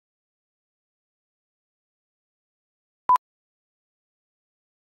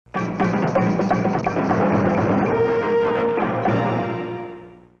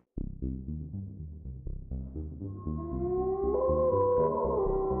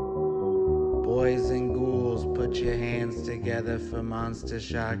Boys and ghouls, put your hands together for Monster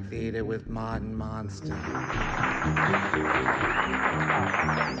Shock Theater with Martin Monster.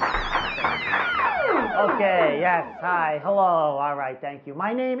 Okay, yes, hi, hello, all right, thank you.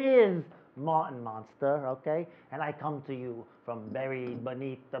 My name is Martin Monster, okay? And I come to you from buried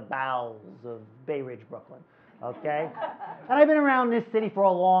beneath the bowels of Bay Ridge, Brooklyn, okay? And I've been around this city for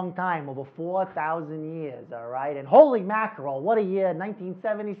a long time, over 4,000 years, all right? And holy mackerel, what a year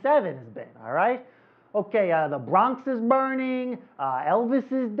 1977 has been, all right? Okay, the Bronx is burning,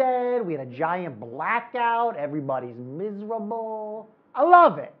 Elvis is dead, we had a giant blackout, everybody's miserable. I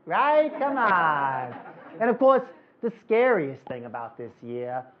love it, right? Come on. And of course, the scariest thing about this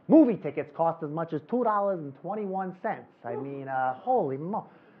year, movie tickets cost as much as $2.21. I mean, holy mo.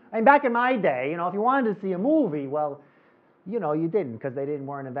 I mean, back in my day, if you wanted to see a movie, well, you didn't because they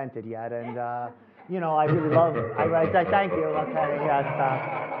weren't invented yet. And, I really love it. I thank you. Okay, yes.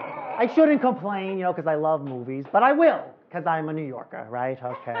 I shouldn't complain, because I love movies, but I will because I'm a New Yorker, right?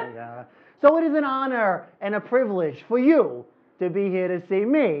 Okay. So it is an honor and a privilege for you to be here to see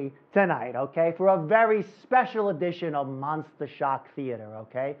me tonight, okay, for a very special edition of Monster Shock Theater,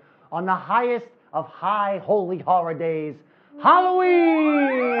 okay, on the highest of high holy horror days,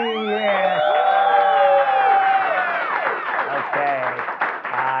 Halloween! Yeah. Okay,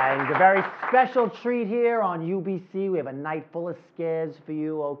 and a very special treat here on UBC. We have a night full of scares for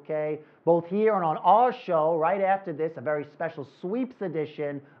you, okay, both here and on our show right after this, a very special sweeps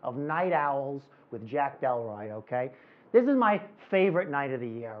edition of Night Owls with Jack Delroy, okay. This is my favorite night of the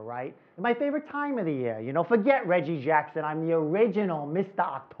year, right? And my favorite time of the year. Forget Reggie Jackson. I'm the original Mr.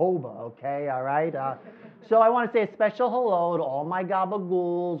 October, okay? All right? So I want to say a special hello to all my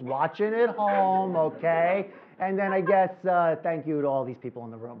gabagools watching at home, okay? And then I guess thank you to all these people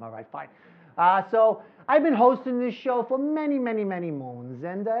in the room. All right, fine. So I've been hosting this show for many, many, many moons.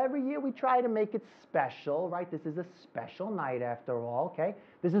 And every year we try to make it special, right? This is a special night after all, okay?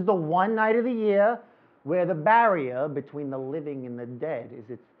 This is the one night of the year where the barrier between the living and the dead is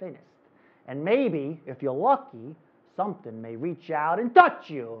its thinnest. And maybe, if you're lucky, something may reach out and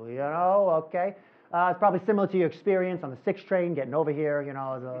touch you, okay? It's probably similar to your experience on the 6 train getting over here, it's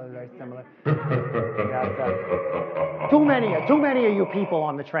very similar. Yes, too many of you people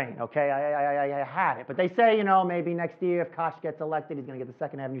on the train, okay? I had it. But they say, maybe next year if Koch gets elected, he's going to get the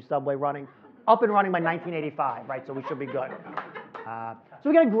 2nd Avenue subway up and running by 1985, right? So we should be good. So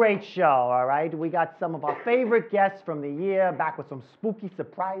we got a great show, all right? We got some of our favorite guests from the year, back with some spooky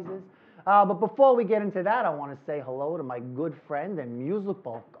surprises. But before we get into that, I want to say hello to my good friend and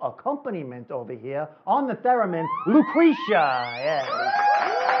musical accompaniment over here on the theremin, Lucretia. Yes.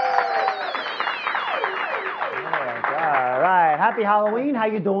 All right. Happy Halloween. How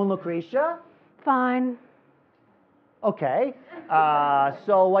you doing, Lucretia? Fine. Okay.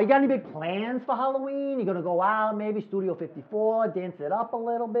 So you got any big plans for Halloween? You gonna go out, maybe Studio 54, dance it up a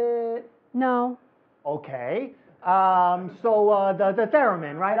little bit? No. Okay. So the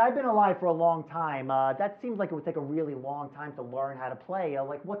theremin, right? I've been alive for a long time. That seems like it would take a really long time to learn how to play.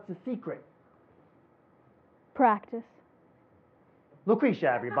 What's the secret? Practice.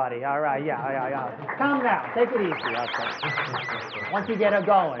 Lucretia, everybody. All right, yeah. Calm down. Take it easy. Okay. Once you get her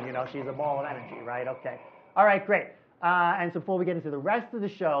going, she's a ball of energy, right? Okay. All right, great. And so before we get into the rest of the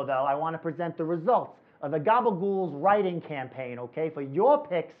show, though, I want to present the results of the Gabagools writing campaign, okay, for your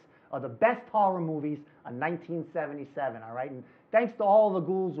picks of the best horror movies of 1977, all right? And thanks to all the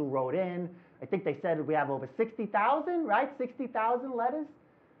ghouls who wrote in. I think they said we have over 60,000, right? 60,000 letters,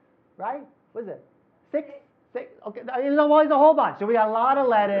 right? What is it? Six? Okay, there's a whole bunch. So we got a lot of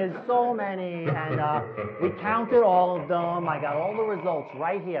letters, so many, and we counted all of them. I got all the results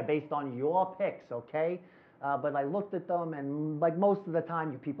right here based on your picks, okay? But I looked at them, and like most of the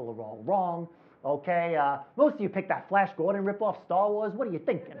time, you people are all wrong, okay? Most of you picked that Flash Gordon ripoff Star Wars. What are you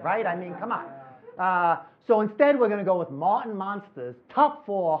thinking, right? I mean, come on. So instead, we're going to go with Martin Monster's top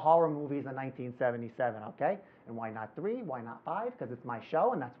 4 horror movies in 1977, okay? And why not 3? Why not 5? Because it's my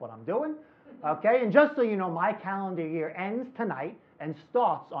show, and that's what I'm doing, okay? And just so you know, my calendar year ends tonight and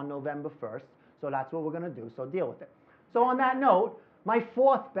starts on November 1st, so that's what we're going to do, so deal with it. So on that note, my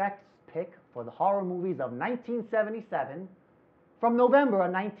 4th best pick for the horror movies of 1977, from November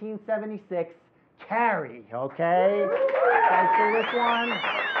of 1976, Carrie, okay? Guys see this one?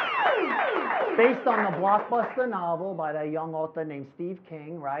 Based on the blockbuster novel by that young author named Steve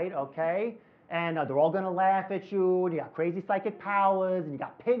King, right? Okay? And they're all going to laugh at you, and you got crazy psychic powers, and you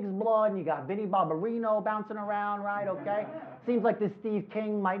got pig's blood, and you got Vinnie Barbarino bouncing around, right? Okay? Seems like this Steve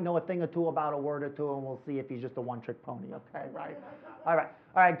King might know a thing or two about a word or two, and we'll see if he's just a one-trick pony, okay? Right? All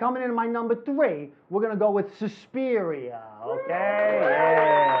right, coming in my number 3, we're going to go with Suspiria, okay?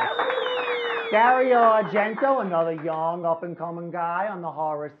 Yes. Dario Argento, another young up-and-coming guy on the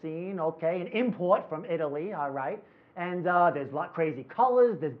horror scene, okay, an import from Italy, all right. And there's a lot crazy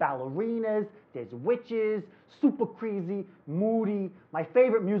colors, there's ballerinas, there's witches, super crazy, moody. My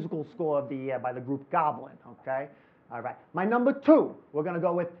favorite musical score of the year by the group Goblin, okay? All right. My number 2, we're going to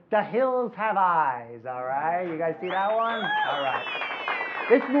go with The Hills Have Eyes, all right? You guys see that one? All right.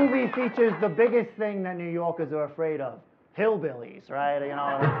 This movie features the biggest thing that New Yorkers are afraid of, hillbillies, right? You know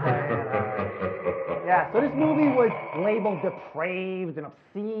what I'm saying? Yeah, so this movie was labeled depraved and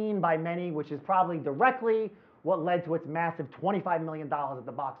obscene by many, which is probably directly what led to its massive $25 million at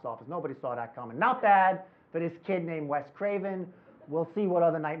the box office. Nobody saw that coming. Not bad for this kid named Wes Craven. We'll see what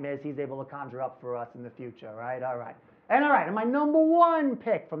other nightmares he's able to conjure up for us in the future, right? All right. And my number 1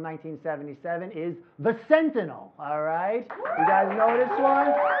 pick from 1977 is The Sentinel, all right? You guys know this one?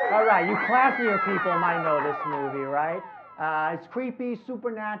 All right, you classier people might know this movie, right? It's creepy,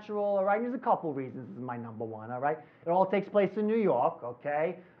 supernatural, all right? There's a couple reasons this is my number 1, all right? It all takes place in New York,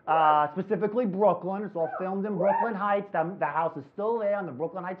 okay? Specifically Brooklyn. It's all filmed in Brooklyn Heights. The house is still there on the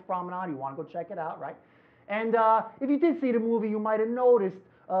Brooklyn Heights Promenade. You want to go check it out, right? And if you did see the movie, you might have noticed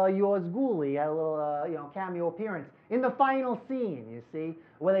yours Ghoulie had a little, cameo appearance in the final scene, you see,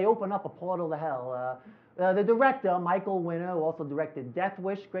 where they open up a portal to hell. The director, Michael Winner, who also directed Death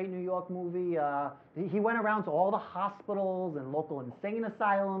Wish, great New York movie, he went around to all the hospitals and local insane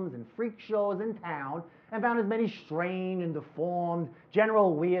asylums and freak shows in town and found as many strange and deformed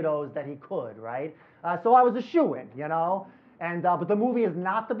general weirdos that he could, right? So I was a shoo-in, you know? And, but the movie is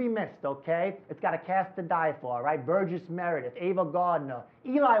not to be missed, okay? It's got a cast to die for, right? Burgess Meredith, Ava Gardner,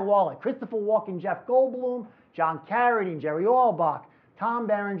 Eli Wallach, Christopher Walken, Jeff Goldblum, John Carradine, Jerry Orbach, Tom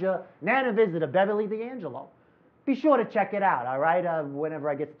Berenger, Nana Visitor, Beverly D'Angelo. Be sure to check it out, all right? Whenever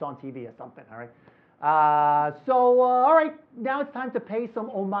I get it on TV or something, all right? All right, now it's time to pay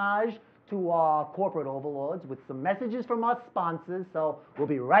some homage to our corporate overlords with some messages from our sponsors. So we'll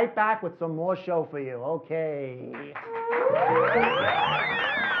be right back with some more show for you. Okay.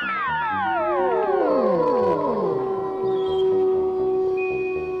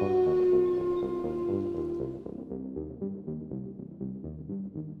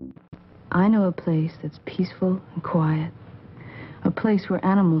 I know a place that's peaceful and quiet, a place where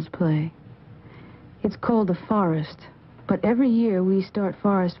animals play. It's called the forest, but every year we start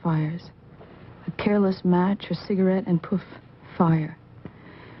forest fires. A careless match or cigarette and poof, fire.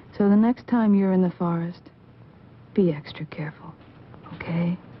 So the next time you're in the forest, be extra careful,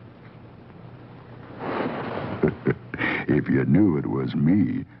 okay? If you knew it was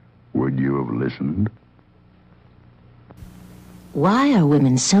me, would you have listened? Why are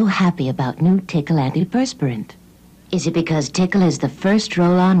women so happy about new Tickle antiperspirant? Is it because Tickle is the first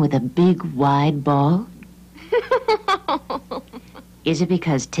roll-on with a big, wide ball? Is it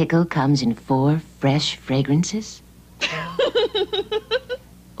because Tickle comes in 4 fresh fragrances?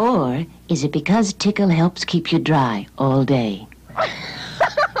 Or is it because Tickle helps keep you dry all day?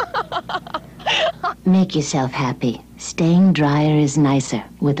 Make yourself happy. Staying drier is nicer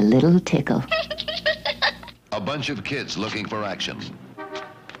with a little Tickle. A bunch of kids looking for action.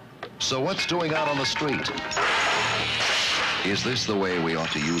 So what's doing out on the street? Is this the way we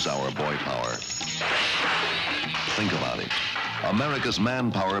ought to use our boy power? Think about it. America's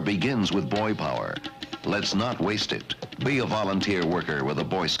manpower begins with boy power. Let's not waste it. Be a volunteer worker with the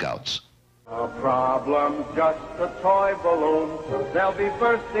Boy Scouts. A problem's just a toy balloon. They'll be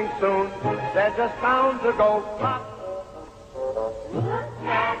bursting soon. They're just bound to go pop.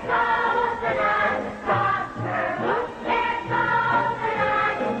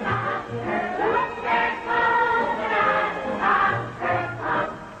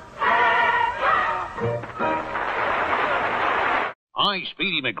 I,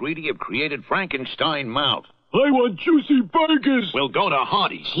 Speedy McGreedy, have created Frankenstein Mouth. I want juicy burgers. We'll go to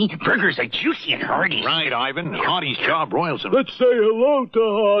Hardee's. Burgers are juicy at Hardee's. Right, Ivan. Hardee's job broils them. Let's say hello to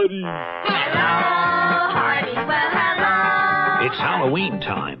Hardee's. Hello, Hardee's. Well, hello. It's Halloween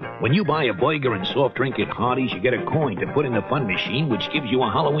time. When you buy a burger and soft drink at Hardee's, you get a coin to put in the fun machine, which gives you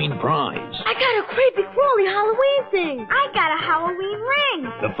a Halloween prize. I got a creepy crawly Halloween thing. I got a Halloween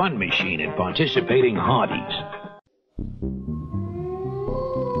ring. The fun machine at participating Hardee's.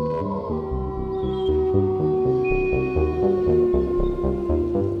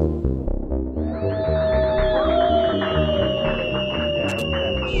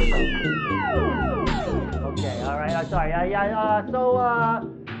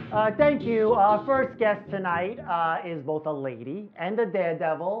 Thank you. Our first guest tonight is both a lady and a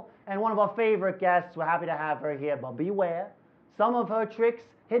daredevil, and one of our favorite guests. We're happy to have her here, but beware. Some of her tricks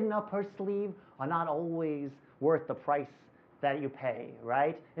hidden up her sleeve are not always worth the price that you pay,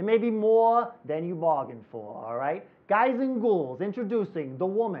 right? It may be more than you bargained for, all right? Guys and ghouls, introducing the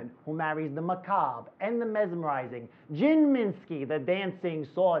woman who marries the macabre and the mesmerizing Jin Minsky, the dancing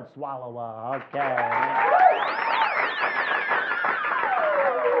sword swallower,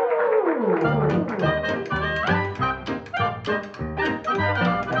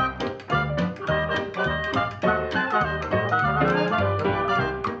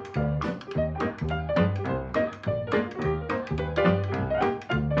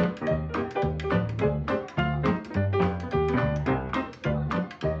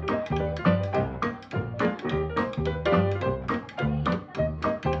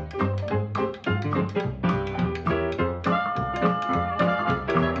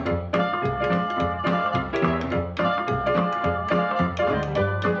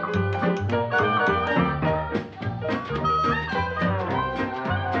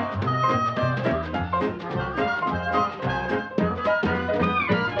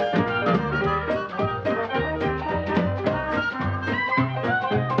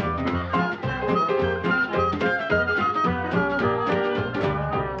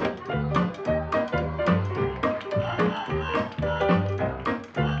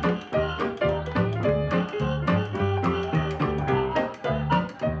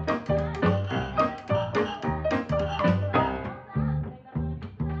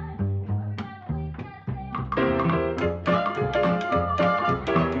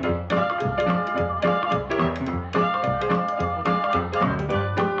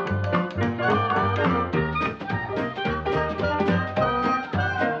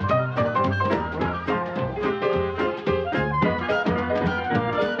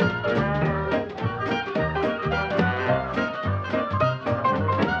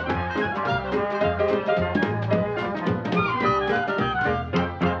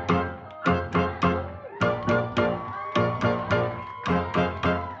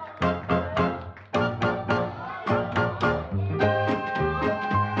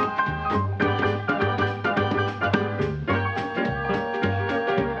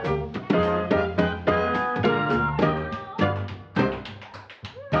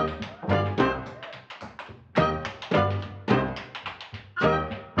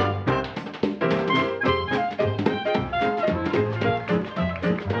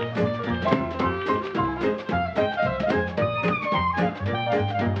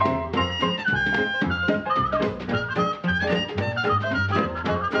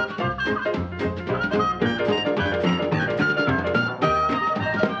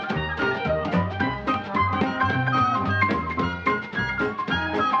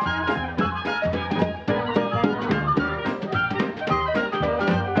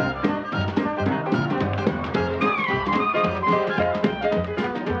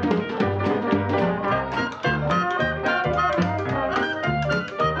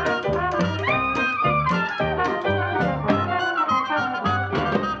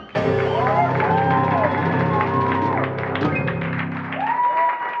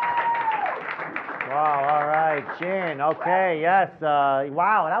 Okay, yes.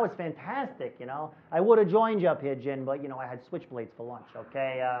 Wow, that was fantastic, you know. I would have joined you up here, Jin, but, you know, I had switchblades for lunch,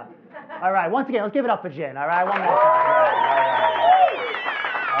 okay? All right, once again, let's give it up for Jin, all right? One more time.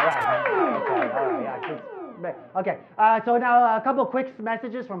 Okay, so now a couple of quick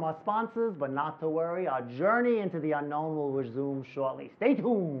messages from our sponsors, but not to worry. Our journey into the unknown will resume shortly. Stay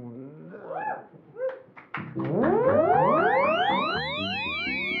tuned.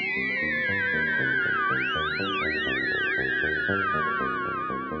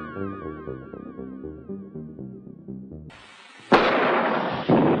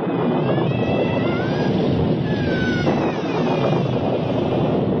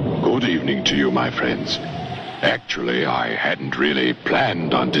 Good evening to you, my friends. Actually, I hadn't really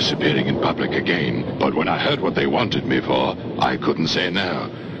planned on disappearing in public again, but when I heard what they wanted me for, I couldn't say no.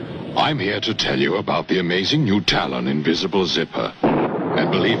 I'm here to tell you about the amazing new Talon Invisible Zipper.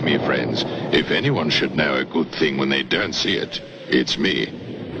 And believe me, friends, if anyone should know a good thing when they don't see it, it's me.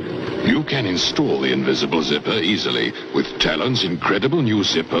 You can install the Invisible Zipper easily with Talon's incredible new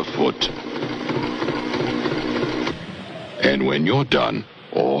zipper foot. And when you're done,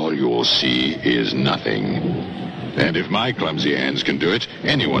 all you'll see is nothing. And if my clumsy hands can do it,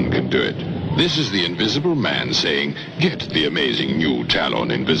 anyone can do it. This is the Invisible Man saying, get the amazing new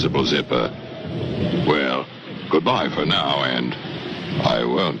Talon Invisible Zipper. Well, goodbye for now, and I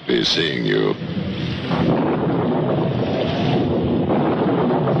won't be seeing you.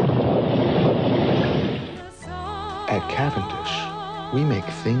 At Cavendish, we make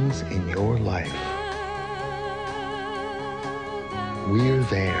things in your life. We're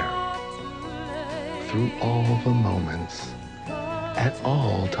there through all the moments at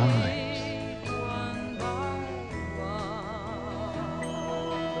all times.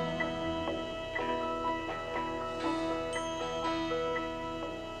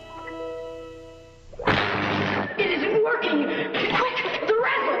 It isn't working. Quick, the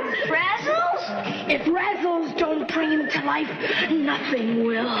razzles. Razzles? If razzles don't bring him to life, nothing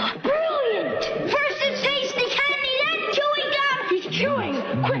will. Brilliant! First it's tasty candy, then chewing gum. He's chewing.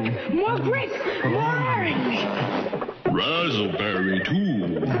 Quick, more grape, more orange. Razzleberry,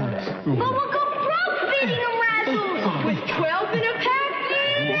 too. But we'll go broke feeding him razzles. With 12 in a pack,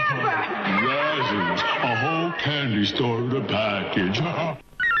 never. Razzles, a whole candy store in a package.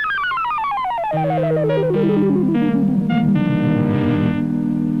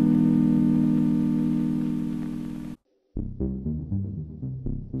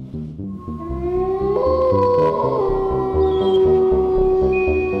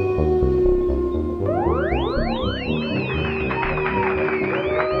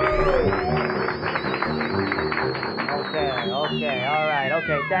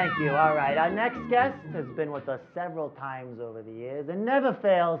 Thank you. All right. Our next guest has been with us several times over the years and never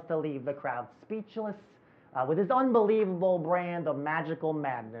fails to leave the crowd speechless with his unbelievable brand of magical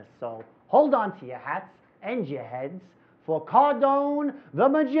madness. So hold on to your hats and your heads for Cardone the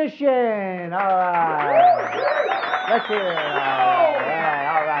Magician. All right. Let's hear it.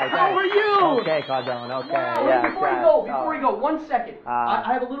 All right. How are you? Okay, Cardone. Okay. Wow, Yes, before we go, 1 second.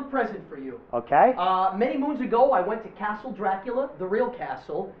 I have a little present for you. Okay. Many moons ago, I went to Castle Dracula, the real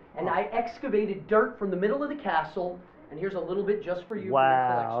castle, and I excavated dirt from the middle of the castle, and here's a little bit just for you.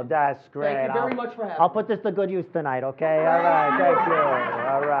 Wow, that's great. Thank you very much for having me. I'll put this to good use tonight, okay? All right, thank you.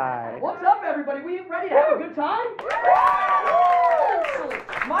 All right. What's up, everybody? We ready to have a good time? Excellent.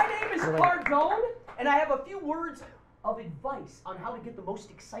 My name is Cardone, and I have a few words of advice on how to get the most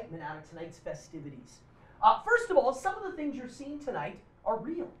excitement out of tonight's festivities. First of all, some of the things you're seeing tonight are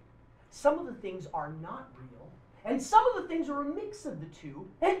real. Some of the things are not real. And some of the things are a mix of the two,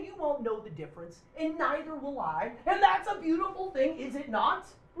 and you won't know the difference, and neither will I. And that's a beautiful thing, is it not?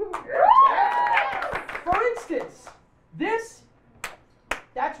 For instance, that's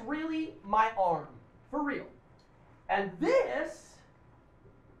really my arm, for real. And this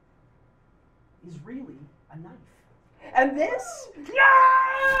is really a knife. And this, no!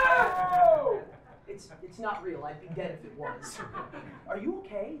 It's not real. I'd be dead if it was. Are you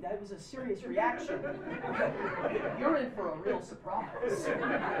okay? That was a serious reaction. You're in for a real surprise.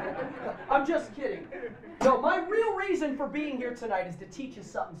 I'm just kidding. No, my real reason for being here tonight is to teach you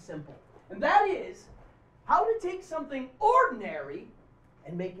something simple. And that is how to take something ordinary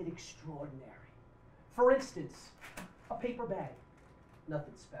and make it extraordinary. For instance, a paper bag.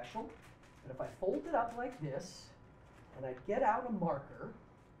 Nothing special. But if I fold it up like this, and I get out a marker,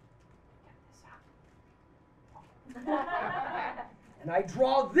 and I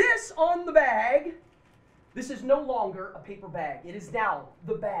draw this on the bag, this is no longer a paper bag. It is now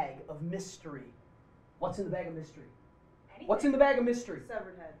the bag of mystery. What's in the bag of mystery? Anything. What's in the bag of mystery?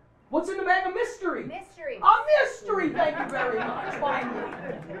 Severed head. What's in the bag of mystery? Mystery. A mystery, thank you very much, finally.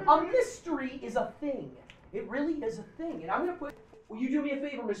 A mystery is a thing. It really is a thing. And I'm going to put, will you do me a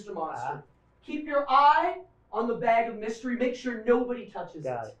favor, Mr. Monster? Keep your eye on the bag of mystery. Make sure nobody touches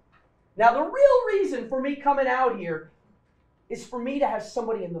it. Now, the real reason for me coming out here is for me to have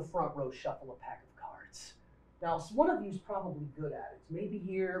somebody in the front row shuffle a pack of cards. Now, one of you is probably good at it. Maybe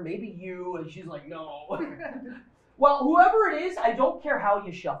here, maybe you, and she's like, no. Well, whoever it is, I don't care how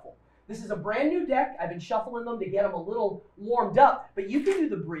you shuffle. This is a brand new deck. I've been shuffling them to get them a little warmed up, but you can do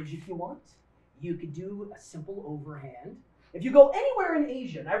the bridge if you want. You could do a simple overhand. If you go anywhere in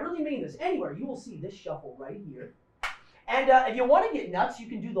Asia, and I really mean this, anywhere, you will see this shuffle right here. And if you want to get nuts, you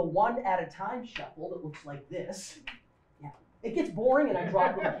can do the one at a time shuffle that looks like this. Yeah, it gets boring and I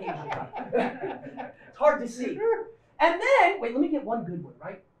drop them occasionally. It's hard to see. And then, wait, let me get one good one,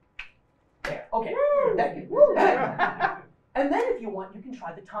 right? There, okay, that good. And then if you want, you can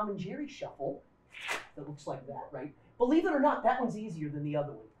try the Tom and Jerry shuffle that looks like that, right? Believe it or not, that one's easier than the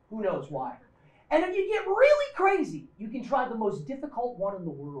other one. Who knows why? And if you get really crazy, you can try the most difficult one in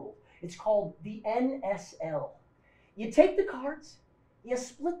the world. It's called the NSL. You take the cards, you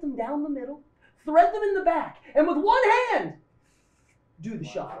split them down the middle, thread them in the back, and with one hand, do the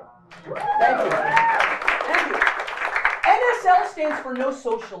shuffle. Thank you. Thank you. NSL stands for no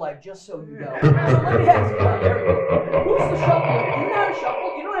social life, just so you know. Let me ask you, there we go. Who's the shuffler? Do you know how to shuffle?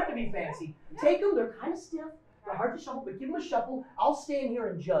 You don't have to be fancy. Take them, they're kind of stiff, they're hard to shuffle, but give them a shuffle. I'll stand here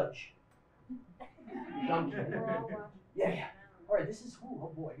and judge. Dumb kid. Yeah. All right, this is,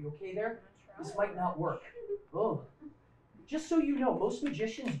 oh boy, you okay there? This might not work. Oh. Just so you know, most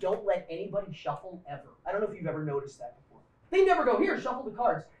magicians don't let anybody shuffle ever. I don't know if you've ever noticed that before. They never go, here, shuffle the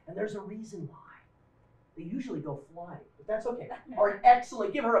cards. And there's a reason why. They usually go flying, but that's okay. All right,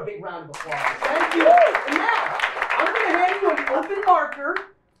 excellent. Give her a big round of applause. Thank you. And now, I'm going to hand you an open marker.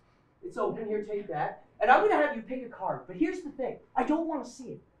 It's open. Here, take that. And I'm going to have you pick a card. But here's the thing. I don't want to see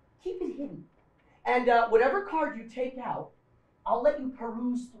it. Keep it hidden. And whatever card you take out, I'll let you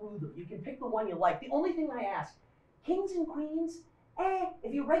peruse through them. You can pick the one you like. The only thing I ask, kings and queens,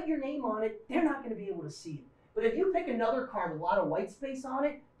 if you write your name on it, they're not going to be able to see it. But if you pick another card with a lot of white space on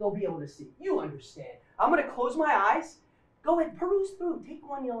it, they'll be able to see it. You understand. I'm going to close my eyes. Go ahead, peruse through. Take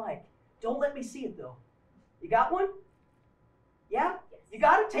one you like. Don't let me see it, though. You got one? Yeah? You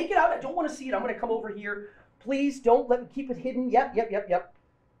got it? Take it out. I don't want to see it. I'm going to come over here. Please don't let me keep it hidden. Yep.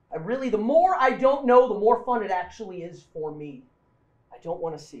 I really, the more I don't know, the more fun it actually is for me. I don't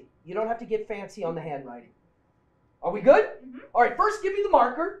want to see. You don't have to get fancy on the handwriting. Are we good? Mm-hmm. All right, first give me the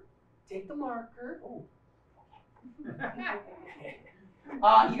marker. Take the marker. Oh.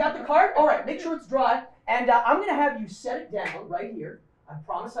 You got the card? All right, make sure it's dry. And I'm going to have you set it down right here. I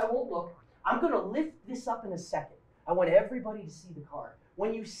promise I won't look. I'm going to lift this up in a second. I want everybody to see the card.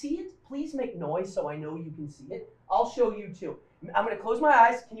 When you see it, please make noise so I know you can see it. I'll show you too. I'm going to close my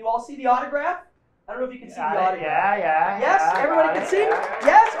eyes. Can you all see the autograph? I don't know if you can see the autograph. Yeah. Yes? Everybody can see?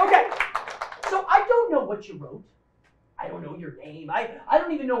 Yes? Okay. So I don't know what you wrote. I don't know your name. I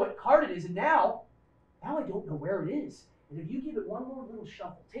don't even know what card it is. And now I don't know where it is. And if you give it one more little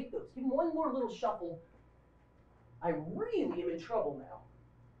shuffle, take those. Give them one more little shuffle. I really am in trouble now.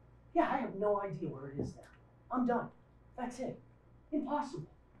 Yeah, I have no idea where it is now. I'm done. That's it. Impossible.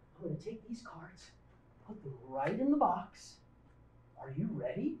 I'm going to take these cards, put them right in the box. Are you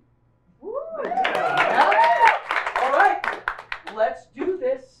ready? Woo! Yeah? All right. Let's do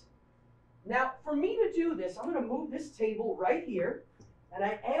this. Now, for me to do this, I'm going to move this table right here, and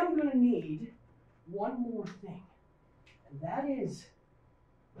I am going to need one more thing, and that is...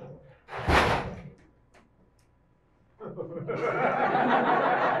 I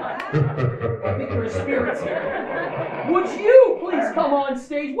think there are spirits here. Would you please come on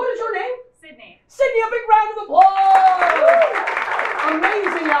stage? What is your name? Sydney. Sydney, a big round of applause!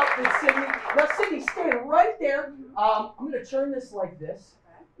 Amazing outfit, Sydney. Now, Sydney, stand right there. I'm going to turn this like this.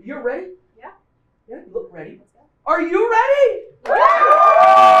 Okay. You're ready? Yeah. Yeah, you look ready. Are you ready?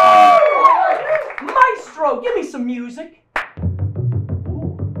 Yeah! All right. Maestro, give me some music.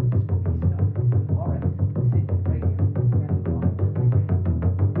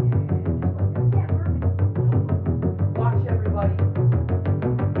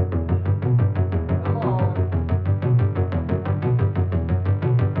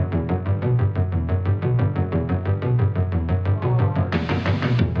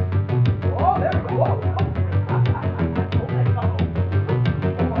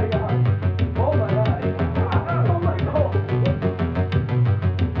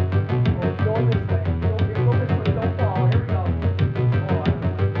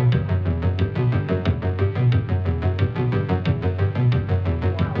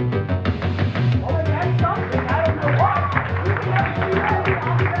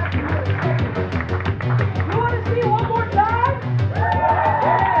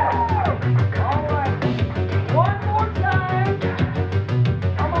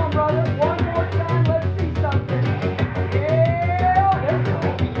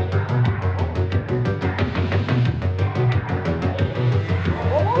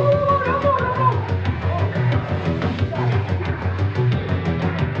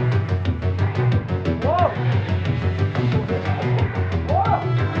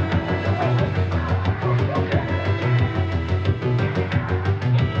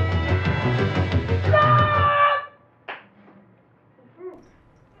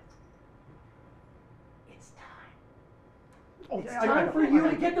 It's time for you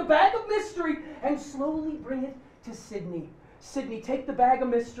to get the bag of mystery and slowly bring it to Sydney. Sydney, take the bag of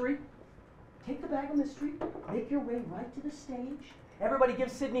mystery. Take the bag of mystery. Make your way right to the stage. Everybody give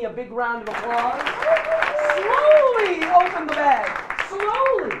Sydney a big round of applause. Slowly open the bag.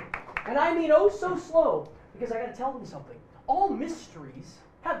 Slowly. And I mean oh so slow, because I got to tell them something. All mysteries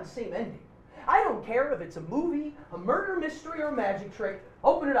have the same ending. I don't care if it's a movie, a murder mystery, or a magic trick.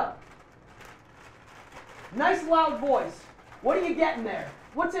 Open it up. Nice loud voice. What are you getting there?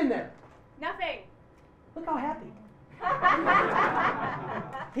 What's in there? Nothing. Look how happy.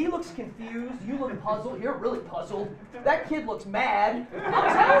 He looks confused. You look puzzled. You're really puzzled. That kid looks mad.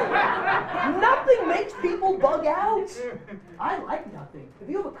 I'm telling you, nothing makes people bug out. I like nothing. If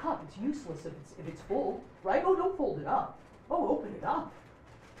you have a cup, it's useless if it's full, right? Oh, don't fold it up. Oh, open it up.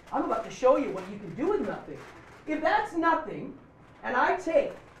 I'm about to show you what you can do with nothing. If that's nothing, and I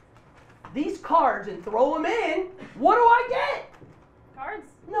take these cards and throw them in, what do I get? Cards?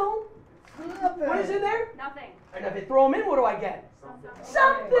 No. What is in there? Nothing. And if I throw them in, what do I get?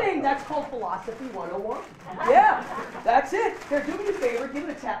 Something. That's called Philosophy 101. Yeah, that's it. Here, do me a favor. Give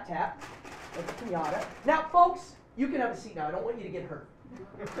it a tap tap. Like a pinata. Now, folks, you can have a seat now. I don't want you to get hurt.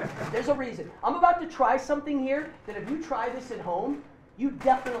 There's a reason. I'm about to try something here that if you try this at home, you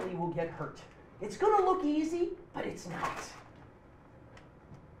definitely will get hurt. It's going to look easy, but it's not.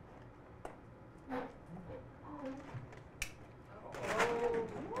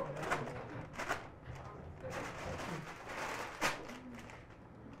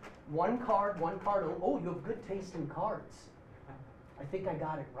 One card. Oh, you have good taste in cards. I think I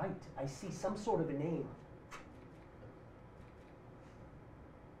got it right. I see some sort of a name.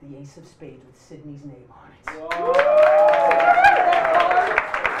 The Ace of Spades with Sydney's name on it. Whoa.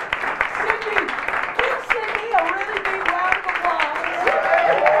 Sydney, give Sydney a really big round of applause.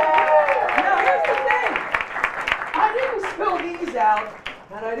 Now here's the thing. I didn't spill these out,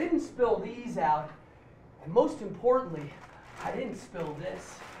 and I didn't spill these out, and most importantly, I didn't spill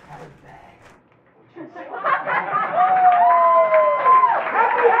this out of the bag.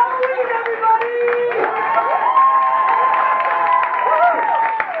 Happy Halloween, everybody!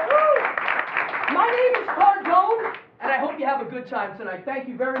 My name is Cardone, and I hope you have a good time tonight. Thank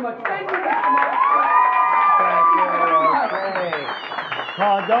you very much. Thank you, Mr. Monster. Thank you. Okay.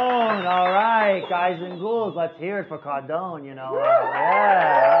 Cardone, all right, guys and ghouls, let's hear it for Cardone, you know.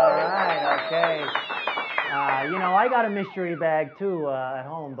 Yeah, all right, okay. You know, I got a mystery bag too at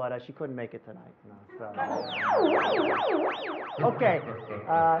home, but she couldn't make it tonight. No, so. Okay,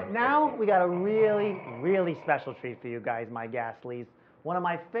 now we got a really, really special treat for you guys, my Ghastlies. One of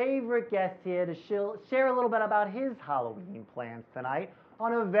my favorite guests here to share a little bit about his Halloween plans tonight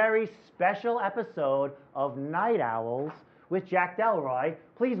on a very special episode of Night Owls with Jack Delroy.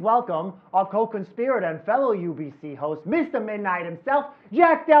 Please welcome our co-conspirator and fellow UBC host, Mr. Midnight himself,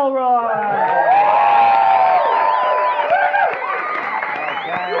 Jack Delroy!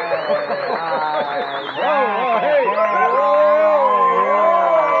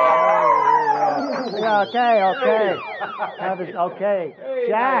 Okay. Hey,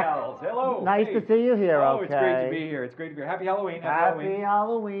 Jack. Hello. Nice to see you here. Oh, okay. It's great to be here. It's great to be here. Happy Halloween. Happy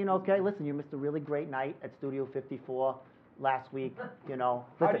Halloween. Okay. Listen, you missed a really great night at Studio 54 last week. You know.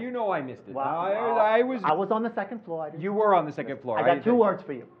 How do you know I missed it? Well, I was on the second floor. You were on the second floor. I got two words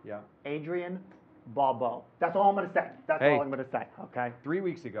for you. Yeah. Adrian Barbeau. That's all I'm going to say. That's all I'm going to say. Okay. 3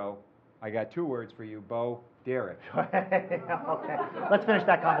 weeks ago, I got two words for you, Bo Derek. Okay. Let's finish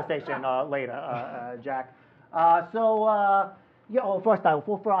that conversation later, Jack. First,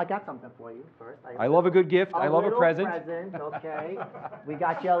 I got something for you. First, I love a good gift. I love a present. Okay. We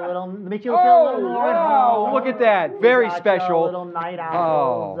got you a little. Let me feel a little more at home. Look at that. Very special. A little Night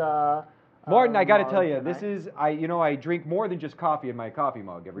Owls. Martin, I got to tell you, this is I drink more than just coffee in my coffee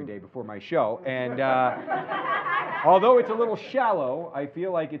mug every day before my show, and although it's a little shallow, I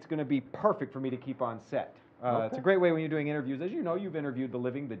feel like it's going to be perfect for me to keep on set. It's a great way when you're doing interviews. As you know, you've interviewed the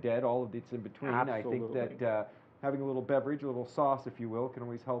living, the dead, all of it's in between. Absolutely. I think that having a little beverage, a little sauce, if you will, can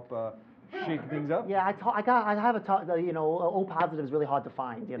always help shake things up. Yeah, I have O positive is really hard to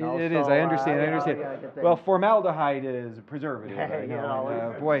find. You know, it is. I understand. Well, formaldehyde is a preservative.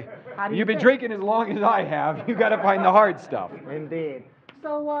 Boy, you've been drinking as long as I have. You got to find the hard stuff. Indeed.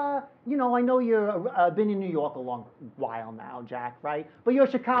 So, I know you've been in New York a long while now, Jack, right? But you're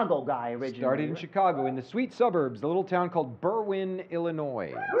a Chicago guy originally. Started in Chicago, in the sweet suburbs, the little town called Berwyn,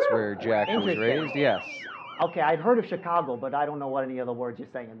 Illinois. That's where Jack was raised, yes. Okay, I'd heard of Chicago, but I don't know what any other words you're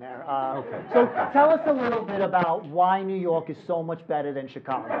saying there. So tell us a little bit about why New York is so much better than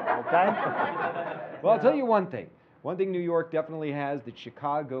Chicago, okay? Well, I'll tell you one thing. One thing New York definitely has that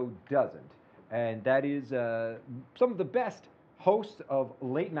Chicago doesn't, and that is some of the best hosts of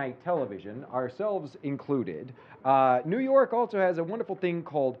late-night television, ourselves included. New York also has a wonderful thing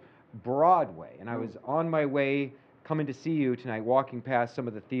called Broadway, and I was on my way coming to see you tonight, walking past some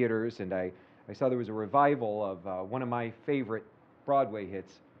of the theaters, and I saw there was a revival of one of my favorite Broadway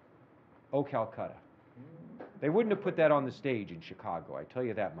hits, Oh Calcutta. They wouldn't have put that on the stage in Chicago, I tell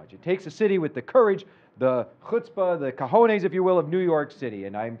you that much. It takes a city with the courage, the chutzpah, the cojones, if you will, of New York City,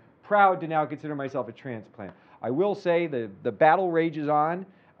 and I'm proud to now consider myself a transplant. I will say the battle rages on.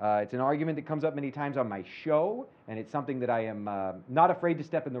 It's an argument that comes up many times on my show, and it's something that I am not afraid to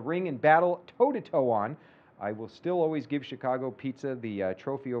step in the ring and battle toe-to-toe on. I will still always give Chicago pizza the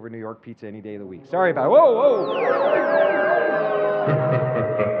trophy over New York pizza any day of the week. Sorry about it. Whoa!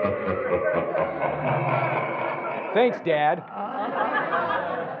 Thanks, Dad.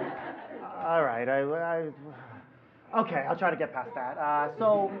 All right. Okay, I'll try to get past that.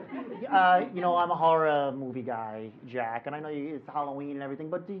 You know, I'm a horror movie guy, Jack, and I know it's Halloween and everything,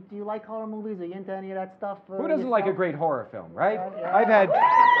 but do you like horror movies? Are you into any of that stuff? Who doesn't like a great horror film, right? Yeah.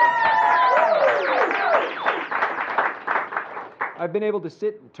 I've been able to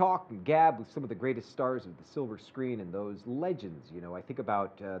sit and talk and gab with some of the greatest stars of the silver screen and those legends. You know, I think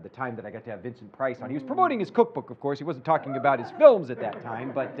about the time that I got to have Vincent Price on. He was promoting his cookbook, of course. He wasn't talking about his films at that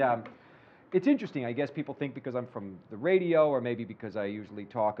time, but it's interesting. I guess people think because I'm from the radio or maybe because I usually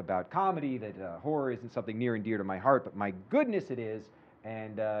talk about comedy that horror isn't something near and dear to my heart, but my goodness it is,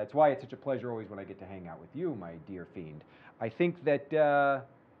 and it's why it's such a pleasure always when I get to hang out with you, my dear fiend. I think that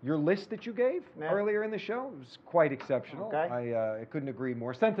your list that you gave earlier in the show was quite exceptional. Okay. I couldn't agree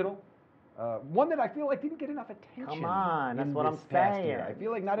more. Sentinel, one that I feel like didn't get enough attention. Come on, that's what I'm past saying. year. I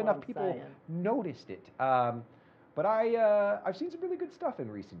feel like not enough people noticed it. But I've seen some really good stuff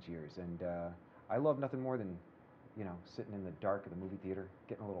in recent years, and I love nothing more than, you know, sitting in the dark of the movie theater,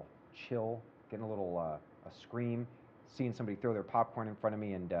 getting a little chill, getting a little a scream, seeing somebody throw their popcorn in front of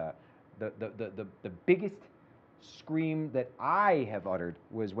me, and the biggest scream that I have uttered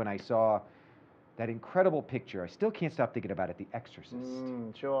was when I saw that incredible picture. I still can't stop thinking about it, The Exorcist.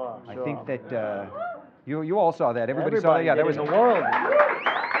 Sure. I think that you all saw that. Everybody saw that. Yeah, that was in the world.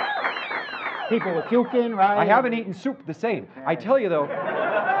 People were puking, right? I haven't eaten soup the same. I tell you though,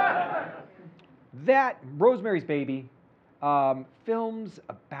 that Rosemary's Baby films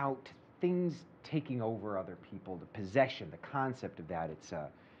about things taking over other people, the possession, the concept of that.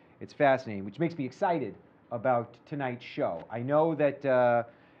 It's fascinating, which makes me excited about tonight's show. I know that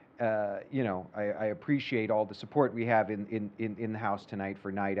you know, I appreciate all the support we have in the house tonight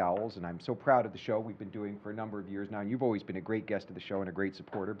for Night Owls, and I'm so proud of the show we've been doing for a number of years now. And you've always been a great guest of the show and a great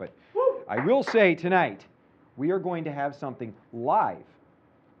supporter, but I will say tonight, we are going to have something live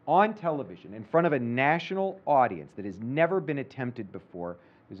on television in front of a national audience that has never been attempted before.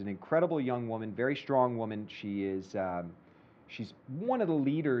 There's an incredible young woman, very strong woman. She is, she's one of the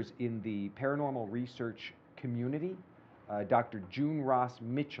leaders in the paranormal research community, Dr. June Ross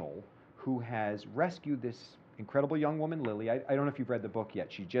Mitchell, who has rescued this incredible young woman, Lily. I don't know if you've read the book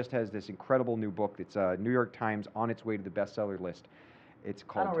yet. She just has this incredible new book that's New York Times on its way to the bestseller list. It's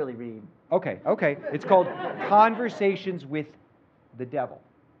called... I don't really read. Okay. It's called Conversations with the Devil.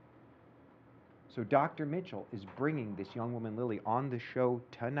 So Dr. Mitchell is bringing this young woman, Lily, on the show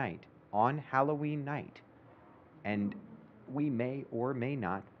tonight, on Halloween night. And we may or may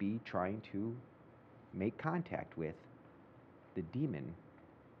not be trying to make contact with the demon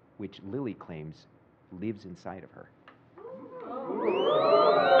which Lily claims lives inside of her.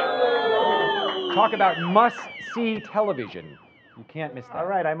 Talk about must-see television. You can't miss that. All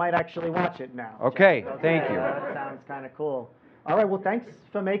right, I might actually watch it now. Okay, thank you. That sounds kind of cool. All right, well, thanks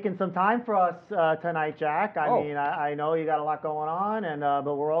for making some time for us tonight, Jack. I mean, I know you got a lot going on, and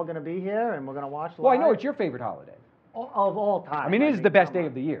but we're all going to be here, and we're going to watch live. Well, I know it's your favorite holiday. Of all time. I mean, it is the best day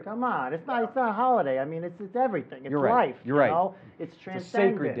of the year. Come on, it's not a holiday. I mean, it's everything. It's You're right. life. You're right. You know? It's transcendent. It's a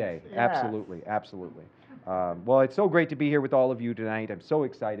sacred day. Yes. Absolutely. Well, it's so great to be here with all of you tonight. I'm so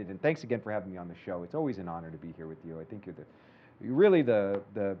excited, and thanks again for having me on the show. It's always an honor to be here with you. I think you're really the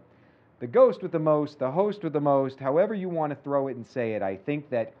ghost with the most, the host with the most, however you want to throw it and say it. I think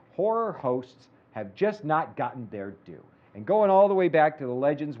that horror hosts have just not gotten their due. And going all the way back to the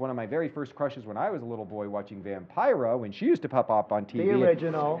legends, one of my very first crushes when I was a little boy watching Vampira, when she used to pop up on TV. The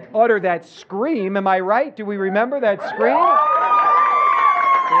original. Utter that scream. Am I right? Do we remember that scream?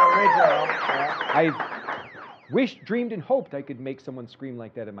 The original. Yeah. I wished, dreamed, and hoped I could make someone scream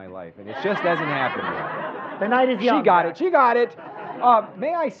like that in my life, and it just hasn't happened yet. The night is young. She got it.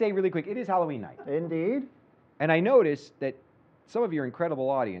 May I say really quick, it is Halloween night. Indeed. And I noticed that some of your incredible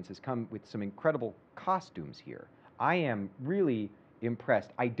audience has come with some incredible costumes here. I am really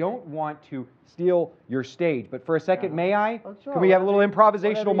impressed. I don't want to steal your stage, but for a second, may I? Oh, sure. Can we have a little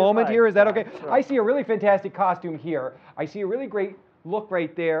improvisational moment here? Is that okay? Sure. I see a really fantastic costume here. I see a really great look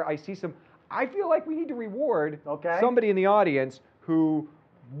right there. I see some... I feel like we need to reward somebody in the audience who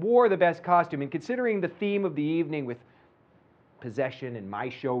wore the best costume. And considering the theme of the evening with possession and my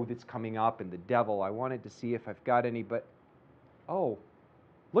show that's coming up and the devil, I wanted to see if I've got any, but... Oh...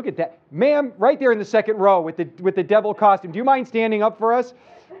 Look at that. Ma'am, right there in the second row with the devil costume. Do you mind standing up for us?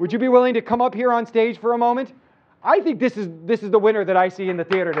 Would you be willing to come up here on stage for a moment? I think this is the winner that I see in the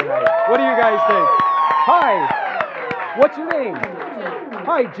theater tonight. What do you guys think? Hi. What's your name?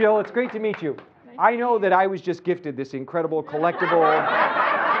 Hi, Jill. It's great to meet you. I know that I was just gifted this incredible collectible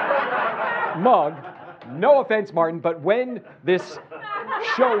mug. No offense, Martin, but when this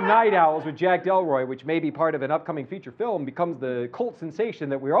show Night Owls with Jack Delroy, which may be part of an upcoming feature film, becomes the cult sensation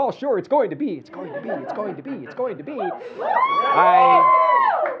that we're all sure it's going to be. It's going to be. It's going to be. It's going to be.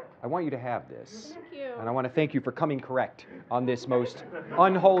 I want you to have this. Thank you. And I want to thank you for coming correct on this most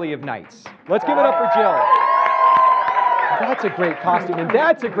unholy of nights. Let's give it up for Jill. That's a great costume, and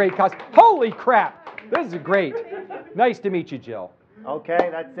that's a great costume. Holy crap! This is great. Nice to meet you, Jill. Okay,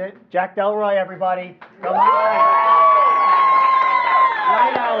 that's it. Jack Delroy, everybody. Come on.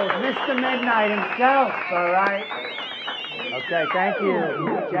 Night Owl is Mr. Midnight himself, all right? Okay, thank you,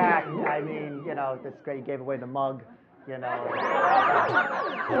 Jack. I mean, you know, that's great. You gave away the mug, you know.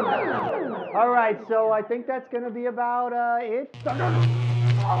 All right, so I think that's going to be about it.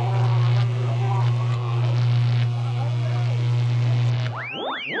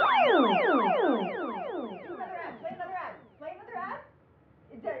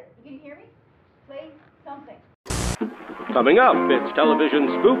 Can you hear me? Play something. Coming up, it's television's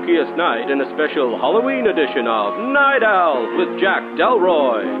spookiest night in a special Halloween edition of Night Owls with Jack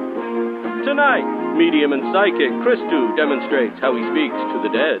Delroy. Tonight, medium and psychic Christu demonstrates how he speaks to the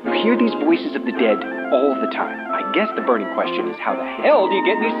dead. You hear these voices of the dead all the time. I guess the burning question is, how the hell do you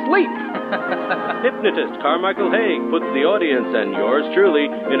get any sleep? Hypnotist Carmichael Haig puts the audience and yours truly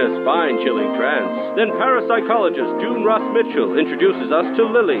in a spine-chilling trance. Then parapsychologist June Ross Mitchell introduces us to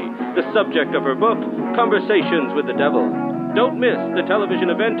Lily, the subject of her book, Conversations with the Devil. Don't miss the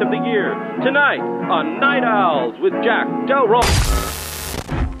television event of the year, tonight on Night Owls with Jack Delroy.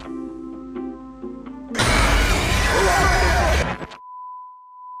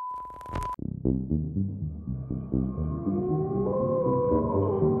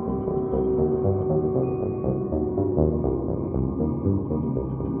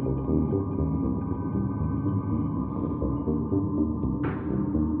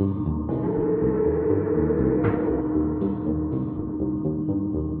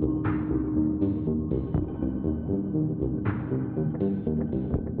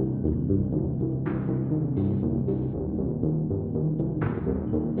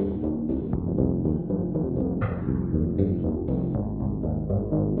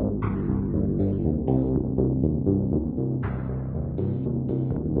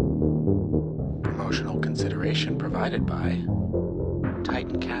 Promotional consideration provided by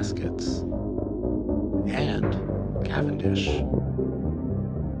Titan Caskets and Cavendish.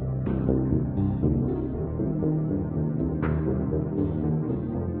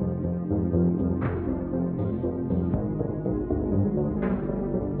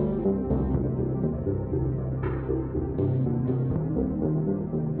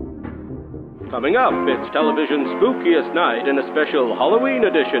 Coming up, it's television's spookiest night in a special Halloween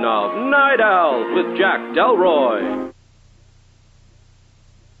edition of Night Owls with Jack Delroy.